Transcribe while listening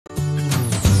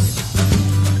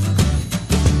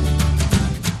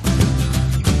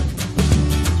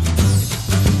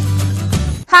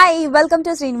Hi, welcome to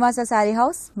Srinivasa Saree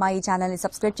House. My channel ni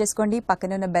subscribe cheskondi,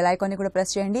 pakkane unna bell icon ni kuda press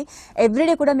cheyandi. Every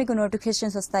day kuda meeku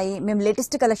notifications vastayi. Mem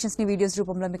latest collections ni videos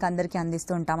రూపంలో మీకు అందరికీ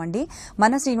అందిస్తూ ఉంటామండి.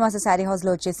 మన Srinivasa sorry house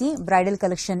లో వచ్చేసి bridal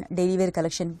collection, daily wear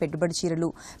collection, పెట్టుబడి చీరలు,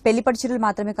 పెళ్లిపడి చీరలు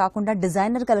మాత్రమే కాకుండా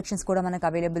డిజైనర్ కలెక్షన్స్ కూడా మనకు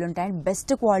అవైలబుల్ ఉంటాయి.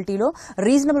 బెస్ట్ క్వాలిటీలో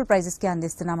రీజనబుల్ ప్రైసెస్ కి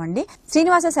అందిస్తున్నామండి.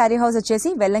 శ్రీనివాస సారీ హౌస్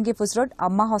వచ్చేసి వెల్లంకి ఫుస్ రోడ్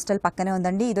అమ్మ హాస్టల్ పక్కనే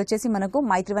ఉందండి. ఇది వచ్చేసి మనకు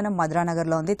మైత్రివనం మధురా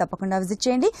నగర్ లో ఉంది. తప్పకుండా విజిట్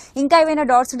చేయండి. ఇంకా ఏమైనా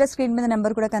డాట్స్ ఉంటే స్క్రీన్ మీద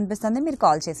నెంబర్ కూడా కనిపిస్తుంది, మీరు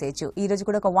కాల్ చేసేయచ్చు. ఈ రోజు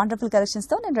కూడా ఒక వండర్ఫుల్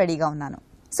కలెక్షన్స్ తో నేను రెడీగా ఉన్నాను.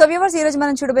 సో వ్యూవర్స్, ఈ రోజు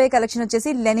మనం చూడబోయే కలెక్షన్ వచ్చేసి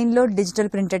లెనిన్ లో డిజిటల్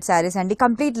ప్రింటెడ్ సారీస్ అండి.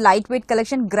 Complete light weight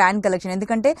collection, grand collection.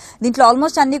 ఎందుకంటే దీంట్లో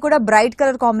ఆల్మోస్ట్ అన్ని కూడా బ్రైట్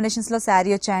కలర్ కాంబినేషన్స్ లో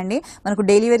శారీ వచ్చాయండి. మనకు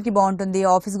డైలీ వేర్ కి బాగుంటుంది,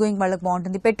 ఆఫీస్ గోయింగ్ వాళ్ళకి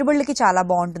బాగుంటుంది, పెట్టుబడులకి చాలా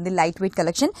బాగుంటుంది. Light weight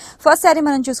collection. First sari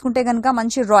మనం చూసుకుంటే కనుక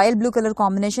మంచి royal blue colour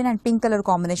combination and pink colour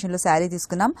combination లో శారీ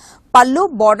తీసుకున్నాం. పళ్ళు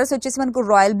బార్డర్స్ వచ్చేసి మనకు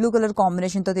రాయల్ బ్లూ కలర్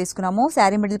కాంబినేషన్ తో తీసుకున్నాము.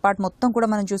 శారీ మిడిల్ పార్ట్ మొత్తం కూడా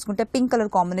మనం చూసుకుంటే పింక్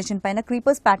కలర్ కాంబినేషన్ పైన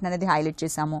క్రీపర్స్ ప్యాటర్న్ అనేది హైలైట్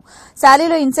చేసాము.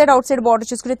 శారీలో ఇన్సైడ్ అవుట్ సైడ్ బార్డర్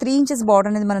చూసుకుంటే 3 ఇంచెస్ బార్డర్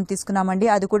అనేది మనం తీసుకున్నామండి.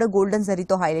 అది కూడా గోల్డెన్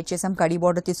జరీతో హైలైట్ చేసాం. కడి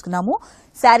బార్డర్ తీసుకున్నాము.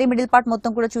 శారీ మిడిల్ పార్ట్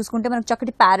మొత్తం కూడా చూసుకుంటే మనకు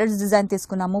చక్కటి ప్యారెట్స్ డిజైన్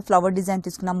తీసుకున్నాము, ఫ్లవర్ డిజైన్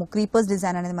తీసుకున్నాము, క్రీపర్స్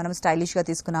డిజైన్ అనేది మనం స్టైలిష్ గా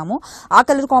తీసుకున్నాము. ఆ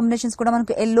కలర్ కాంబినేషన్స్ కూడా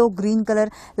మనకు yellow, green colour,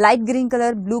 light green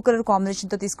colour, blue colour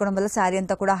combination తో తీసుకోవడం వల్ల శారీ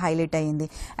అంతా కూడా హైలైట్ అయ్యింది.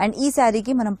 అండ్ ఈ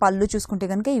శారీకి మనం పళ్ళు చూసుకుంటే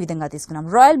కనుక ఈ విధంగా తీసుకున్నాం.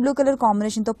 రాయల్ బ్లూ కలర్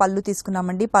కాంబినేషన్ తో పళ్ళు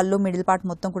తీసుకున్నామండి. పళ్ళు మిడిల్ పార్ట్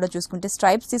మొత్తం కూడా చూసుకుంటే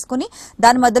స్ట్రైప్స్ తీసుకుని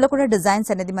దాని మధ్యలో కూడా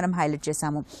డిజైన్స్ అనేది మనం హైలైట్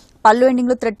చేసాము. పళ్ళు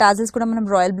ఎండింగ్ లో థ్రెడ్ టాజిల్స్ కూడా మనం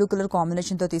రాయల్ బ్లూ కలర్ కాంబినేషన్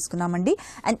తో తీసుకున్నామండి.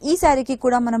 అండ్ ఈ శారీకి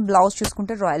కూడా మనం బ్లౌజ్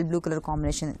చూసుకుంటే royal blue colour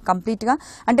combination complete గా,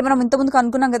 అంటే మనం ఇంత ముందుకు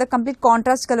అనుకున్నాం కదా, complete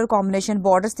contrast colour combination.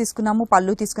 Borders తీసుకున్నాము,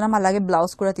 పళ్ళు తీసుకున్నాము, అలాగే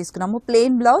బ్లౌజ్ కూడా తీసుకున్నాము.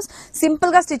 ప్లెయిన్ బ్లౌజ్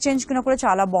సింపుల్ గా స్టిచ్ చేయించుకున్నా కూడా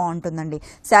చాలా బాగుంటుందండి.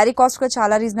 శారీ కాస్ట్ కూడా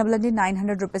చాలా రీజనబుల్ అండి.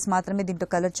 900 రూపీస్ మాత్రమే. దీంట్లో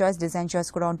కలర్ చాయిస్, డిజైన్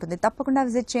చాయిస్ కూడా ఉంటుంది. తప్పకుండా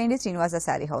విజిట్ చేయండి Srinivasa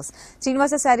sorry house.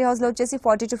 Srinivasa sorry house లో వచ్చేసి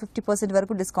 40 to 50%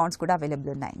 వరకు డిస్కౌంట్స్ కూడా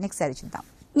అవైలబుల్ ఉన్నాయి. నెక్స్ట్ శారీ చూద్దాం.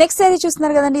 నెక్స్ట్ శారీ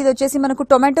చూస్తున్నారు కదండి, ఇది వచ్చేసి మనకు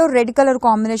టొమాటో రెడ్ కలర్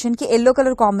కాంబినేషన్ కి ఎల్లో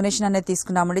కలర్ కాంబినేషన్ అనేది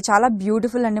తీసుకున్నామండి. చాలా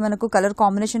బ్యూటిఫుల్ అండి. మనకు కలర్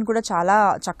కాంబినేషన్ కూడా చాలా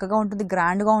చక్కగా ఉంటుంది,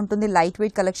 గ్రాండ్ గా ఉంటుంది. లైట్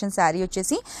వెయిట్ కలెక్షన్ శారీ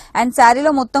వచ్చేసి. అండ్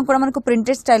శారీలో మొత్తం కూడా మనకు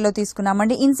ప్రింటెడ్ స్టైల్లో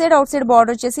తీసుకున్నామండి. ఇన్సైడ్ అవుట్ సైడ్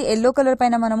బార్డర్ వచ్చేసి ఎల్లో కలర్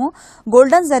పైన మనము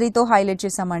గోల్డెన్ జరీతో హైలైట్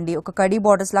చేసామండి. ఒక కడి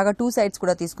బార్డర్స్ లాగా 2 సైడ్స్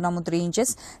కూడా తీసుకున్నాము, 3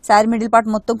 ఇంచెస్. శారీ మిడిల్ పార్ట్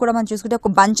మొత్తం కూడా మనం చూసుకుంటే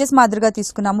ఒక బంచెస్ మాదిరిగా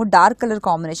తీసుకున్నాము. Dark colour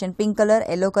combination, pink colour,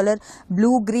 yellow colour,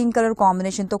 blue green colour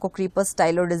combination తో ఒక క్రీపర్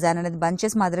స్టైల్లో డిజైన్ అనేది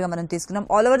బంచెస్ మాదిరిగా మనం తీసుకున్నాం.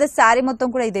 ఆల్ ఓవర్ ద శారీ మొత్తం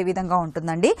కూడా ఇదే విధంగా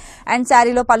ఉంటుందండి. అండ్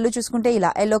శారీలో పళ్ళు చూసుకుంటే ఇలా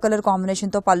ఎల్లో కలర్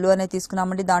కాంబినేషన్ తో పళ్ళు అనేది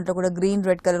తీసుకున్నామండి. దాంట్లో కూడా గ్రీన్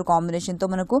రెడ్ కలర్ కాంబినేషన్ తో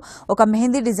మనకు ఒక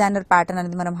మెహందీ డిజైనర్ ప్యాటర్న్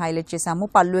అనేది మనం హైలైట్ చేసాము.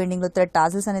 పళ్ళు ఎండింగ్ లో థ్రెడ్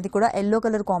టాజిల్స్ అనేది కూడా ఎల్లో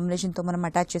కలర్ కాంబినేషన్ తో మనం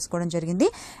అటాచ్ చేసుకోవడం జరిగింది.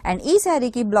 అండ్ ఈ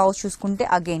శారీకి బ్లౌజ్ చూసుకుంటే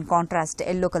again contrast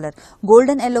yellow colour,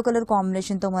 golden yellow colour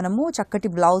combination తో మనము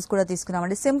చక్కటి బ్లౌజ్ కూడా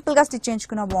తీసుకున్నామండి. సింపుల్ గా స్టిచ్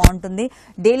చేయించుకున్నా బాగుంటుంది,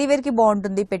 డైలీ వేర్ కి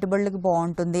బాగుంటుంది, పెట్టుబడులకి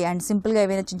బాగుంటుంది. అండ్ సింపుల్ గా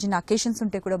ఏవైనా చిన్న చిన్న అకేషన్స్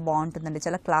ఉంటే కూడా బాగుంటుందండి.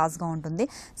 చాలా క్లాస్ గా ఉంటుంది.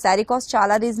 శారీ కాస్ట్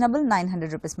చాలా రీజనబుల్,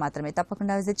 900 రూపీస్ మాత్రమే.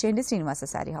 తప్పకుండా విజిట్ చేయండి Srinivasa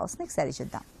sorry house. Next sari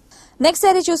చూద్దాం. నెక్స్ట్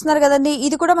శారీ చూస్తున్నారు కదండి,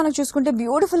 ఇది కూడా మనం చూసుకుంటే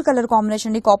బ్యూటిఫుల్ కలర్ కాంబినేషన్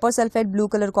అండి. Copper sulphide blue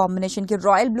colour combination కి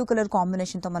రాయల్ బ్లూ కలర్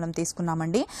కాంబినేషన్ తో మనం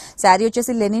తీసుకున్నామండి. శారీ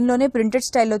వచ్చేసి లెనిన్ లోనే ప్రింటెడ్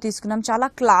స్టైల్లో తీసుకున్నాం. చాలా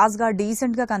క్లాస్ గా,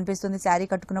 డీసెంట్ గా కనిపిస్తుంది. శారీ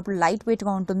కట్టుకున్నప్పుడు లైట్ వెయిట్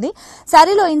గా ఉంటుంది.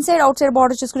 శారీలో ఇన్సైడ్ అవుట్ సైడ్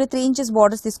బార్డర్ చూసుకుంటే 3 ఇంచెస్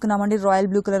బార్డర్స్ తీసుకున్నామండి రాయల్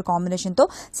బ్లూ కలర్ కాంబినేషన్ తో.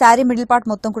 శారీ మిడిల్ పార్ట్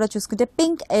మొత్తం కూడా చూసుకుంటే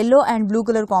pink, yellow and blue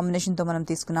colour combination తో మనం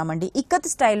తీసుకున్నామండి. ఇక్కత్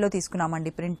స్టైల్లో తీసుకున్నామండి.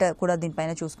 ప్రింట్ కూడా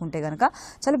దీనిపైన చూసుకుంటే గనక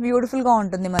చాలా బ్యూటిఫుల్ గా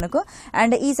ఉంటుంది మనకు.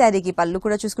 అండ్ ఈ శారీకి పళ్ళు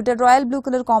కూడా చూసుకుంటే రాయల్ బ్లూ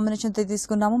కలర్ కాంబినేషన్ తో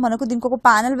తీసుకున్నాము. మనకు దీనికి ఒక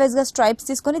ప్యానల్ వైజ్ గా స్ట్రైప్స్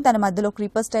తీసుకుని దాని మధ్యలో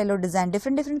క్రీపర్ స్టైల్లో డిజైన్,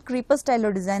 డిఫరెంట్ క్రీపర్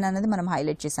స్టైల్లో డిజైన్ అనేది మనం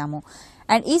హైలైట్ చేసాము.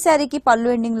 అండ్ ఈ శారీకి పళ్ళు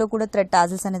ఎండింగ్ లో కూడా థ్రెడ్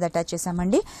టాజిల్స్ అనేది అటాచ్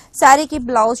చేసామండి. శారీకి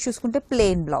బ్లౌజ్ చూసుకుంటే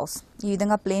ప్లెయిన్ బ్లౌజ్, ఈ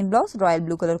విధంగా plain blouse royal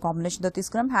blue colour combination తో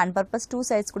తీసుకున్నాం. హ్యాండ్ పర్పస్ 2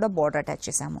 సైడ్స్ కూడా బార్డర్ అటాచ్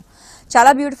చేసాము.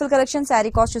 చాలా బ్యూటిఫుల్ కలెక్షన్. శారీ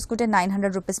కాస్ట్ చూసుకుంటే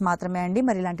 900 రూపీస్ మాత్రమే అండి.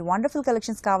 మరి ఇలాంటి వండర్ఫుల్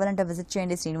కలెక్షన్స్ కావాలంటే విజిట్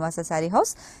చేయండి Srinivasa sorry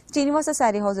house. Srinivasa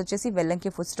sorry house వచ్చేసి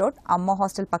వెల్లంకి ఫుస్ రోడ్ అమ్మ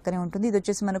హాస్టల్ పక్కనే ఉంటుంది. ఇది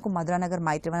వచ్చేసి మనకు మధురా నగర్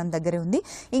మైత్రివనం దగ్గరే ఉంది.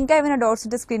 ఇంకా ఏమైనా డౌట్స్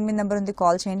ఉంటే స్క్రీన్ మీద నెంబర్ ఉంది,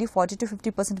 కాల్ చేయండి. 40 to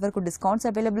 50% వరకు డిస్కౌంట్స్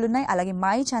అవైలబుల్ ఉన్నాయి. అలాగే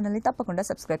మై ఛానల్ ని తప్పకుండా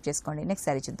సబ్స్క్రైబ్ చేసుకోండి. నెక్స్ట్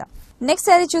శారీ చూద్దాం. నెక్స్ట్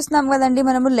శారీ చూస్తున్నాం కదండి,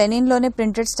 మనము లెనిన్ లోనే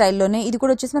ప్రింటెడ్ స్టైల్లోనే. ఇది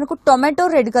కూడా వచ్చేసి మనకు టొమాటో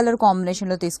రెడ్ కలర్ కాంబినేషన్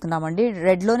లో తీసుకున్నామండి.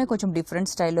 రెడ్ లోనే కొంచెం డిఫరెంట్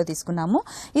స్టైల్లో తీసుకున్నాము.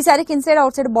 ఈ శారీకి ఇన్సైడ్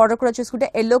అవుట్ సైడ్ బార్డర్ కూడా చూసుకుంటే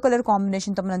ఎల్లో కలర్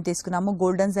కాంబినేషన్ తో మనం తీసుకున్నాము.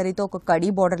 గోల్డెన్ జరీతో ఒక కడి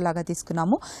బార్డర్ లాగా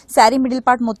తీసుకున్నాము. శారీ మిడిల్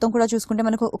పార్ట్ మొత్తం కూడా చూసుకుంటే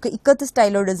మనకు ఒక ఇక్కత్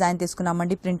స్టైల్లో డిజైన్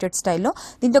తీసుకున్నామండి, ప్రింటెడ్ స్టైల్లో.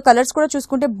 దీంతో కలర్స్ కూడా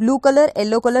చూసుకుంటే blue colour,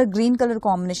 yellow colour, green colour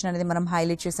combination అనేది మనం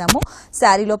హైలైట్ చేసాము.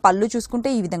 శారీలో పళ్ళు చూసుకుంటే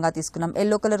ఈ విధంగా తీసుకున్నాం.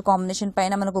 ఎల్లో కలర్ కాంబినేషన్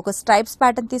పైన మనకు ఒక స్ట్రైప్స్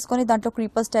ప్యాటర్న్ తీసుకొని దాంట్లో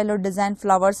క్రీపర్ స్టైల్లో డిజైన్,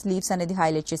 ఫ్లవర్స్, లీవ్స్ అనేది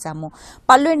హైలైట్ చేసాము.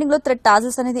 పళ్ళు ఎండింగ్ లో థ్రెడ్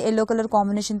టాజిల్స్ అనేది ఎల్లో కలర్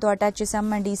కాంబినేషన్ తో అటాచ్ చేసాము.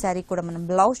 అండ్ ఈ శారీ కూడా మనం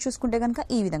బ్లౌజ్ చూసుకుంటే కనుక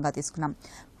ఈ విధంగా తీసుకున్నాం.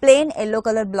 ప్లెయిన్ ఎల్లో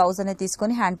కలర్ బ్లౌజ్ అనేది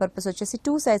తీసుకొని హ్యాండ్ పర్పస్ వచ్చేసి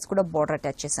 2 సైడ్స్ కూడా బార్డర్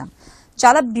అటాచ్ చేసాం.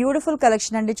 చాలా బ్యూటిఫుల్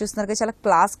కలెక్షన్ అండి. చూస్తున్నారు కదా, చాలా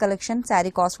క్లాస్ కలెక్షన్. శారీ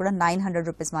కాస్ట్ కూడా 900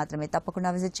 రూపీస్ మాత్రమే. తప్పకుండా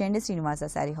విజిట్ చేయండి శ్రీనివాస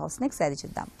శారీ హౌస్. నెక్స్ట్ శారీ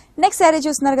చూద్దాం. నెక్స్ట్ శారీ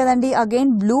చూస్తున్నారు కదండి,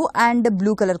 again blue and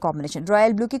blue colour combination.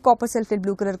 Royal blue కి కాపర్ సెల్ఫెడ్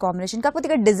బ్లూ కలర్ కాంబినేషన్. కాకపోతే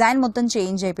ఇక్కడ డిజైన్ మొత్తం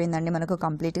చేంజ్ అయిపోయిందండి మనకు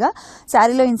కంప్లీట్ గా.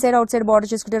 శారీలో ఇన్సైడ్ అవుట్ సైడ్ బార్డర్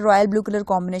చూసుకుంటే రాయల్ బ్లూ కలర్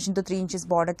కాంబినేషన్ తో 3 ఇంచెస్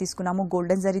బార్డర్ తీసుకున్నాము.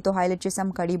 గోల్డెన్ జరీతో హైలైట్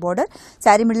చేసాము khadi border.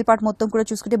 Sari middle part మొత్తం కూడా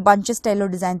చూసుకుంటే బంచెస్ స్టైల్లో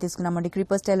డిజైన్ తీసుకున్నామండి.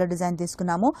 క్రీపర్ స్టైల్లో డిజైన్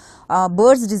తీసుకున్నాము.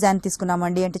 బర్డ్స్ డిజైన్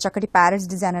తీసుకున్నామండి. అంటే చక్కటి ప్యారెట్స్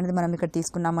డిజైన్ అనేది మనం ఇక్కడ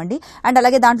తీసుకున్నామండి. అండ్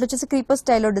అలాగే దాంట్లో వచ్చేసి క్రీపర్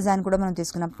స్టైల్లో డిజైన్ కూడా మనం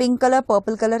తీసుకున్నాం. Pink colour,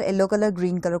 purple colour, yellow colour,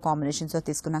 green colour combinations తో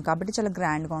తీసుకున్నాం కాబట్టి చాలా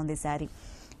గ్రాండ్ గా ఉంది శారీ.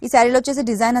 ఈ శారీలో వచ్చేసి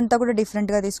డిజైన్ అంతా కూడా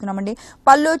డిఫరెంట్ గా తీసుకున్నామండి.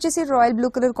 పళ్ళు వచ్చేసి రాయల్ బ్లూ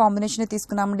కలర్ కాంబినేషన్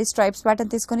తీసుకున్నామండి. స్ట్రైప్స్ ప్యాటర్న్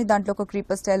తీసుకుని దాంట్లో ఒక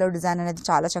క్రీపర్ స్టైల్లో డిజైన్ అనేది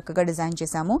చాలా చక్కగా డిజైన్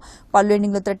చేశాము. పళ్ళు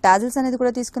ఎండింగ్ లో టాజిల్స్ అనేది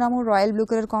కూడా తీసుకున్నాము రాయల్ బ్లూ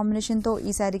కలర్ కాంబినేషన్ తో.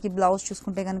 ఈ శారీకి బ్లౌజ్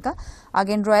చూసుకుంటే కనుక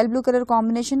again royal blue colour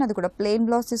combination, అది కూడా ప్లెయిన్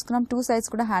బ్లౌజ్ తీసుకున్నాం. 2 సైడ్స్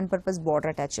కూడా హ్యాండ్ పర్పస్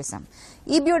బార్డర్ అటాచ్ చేసాం.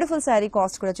 ఈ బ్యూటిఫుల్ శారీ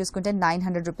కాస్ట్ కూడా చూసుకుంటే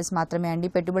 900 రూపీస్ మాత్రమే అండి.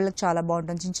 పెట్టుబడులకు చాలా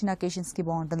బాగుంటుంది, చిన్న చిన్న అకేషన్స్ కి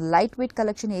బాగుంటుంది. లైట్ వెయిట్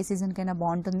కలెక్షన్ ఏ సీజన్ కైనా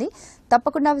బాగుంటుంది.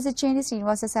 తప్పకుండా విజిట్ చేయండి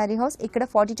శ్రీనివాస శారీ హౌస్. ఇక్కడ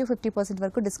 40 to 50%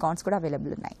 వరకు డిస్కౌంట్స్ కూడా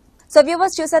అవైలబుల్ ఉన్నాయి. సో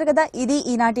వ్యూవర్స్ చూసారు కదా, ఇది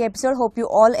ఈనాటి episode. Hope you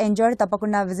all enjoyed.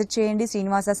 తప్పకుండా విజిట్ చేయండి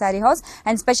Srinivasa sari house.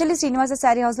 And specially Srinivasa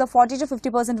sari house లో 40 to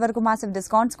 50% వరకు మాసివ్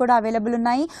డిస్కౌంట్స్ కూడా అవైలబుల్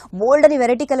ఉన్నాయి. బోల్డ్ అని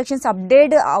వెరైటీ కలెక్షన్స్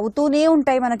అప్డేట్ అవుతూనే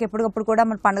ఉంటాయి మనకి ఎప్పటికప్పుడు కూడా.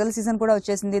 మన పండుగల సీజన్ కూడా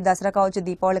వచ్చేసింది. దసరా కావచ్చు,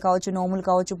 దీపావళి కావచ్చు, నోములు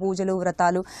కావచ్చు, పూజలు,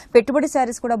 వ్రతాలు, పెట్టుబడి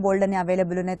శారీస్ కూడా బోల్డ్ అని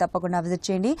అవైలబుల్ ఉన్నాయి. తప్పకుండా విజిట్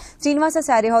చేయండి. శ్రీనివాస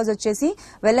శారీ హౌస్ వచ్చేసి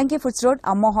వెల్లంకి ఫుడ్స్ రోడ్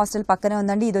అమ్మో హాస్టల్ పక్కనే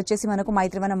ఉందండి. ఇది వచ్చేసి మనకు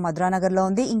మైత్రివనం మధురా నగర్ లో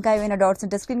ఉంది. ఇంకా ఏమైనా డౌట్స్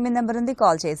ఉంటే స్క్రీన్ మీద నెంబర్ ఉంది,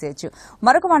 కాల్ చేసేయచ్చు.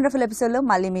 మరొక వండర్ఫుల్ ఎపిసోడ్ లో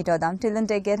మళ్ళీ మీట్ అవుదాం. Till then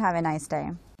take care, have a nice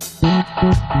time.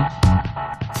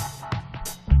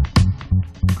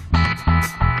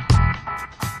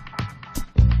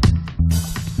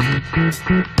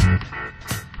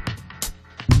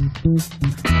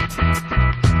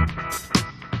 Thank you.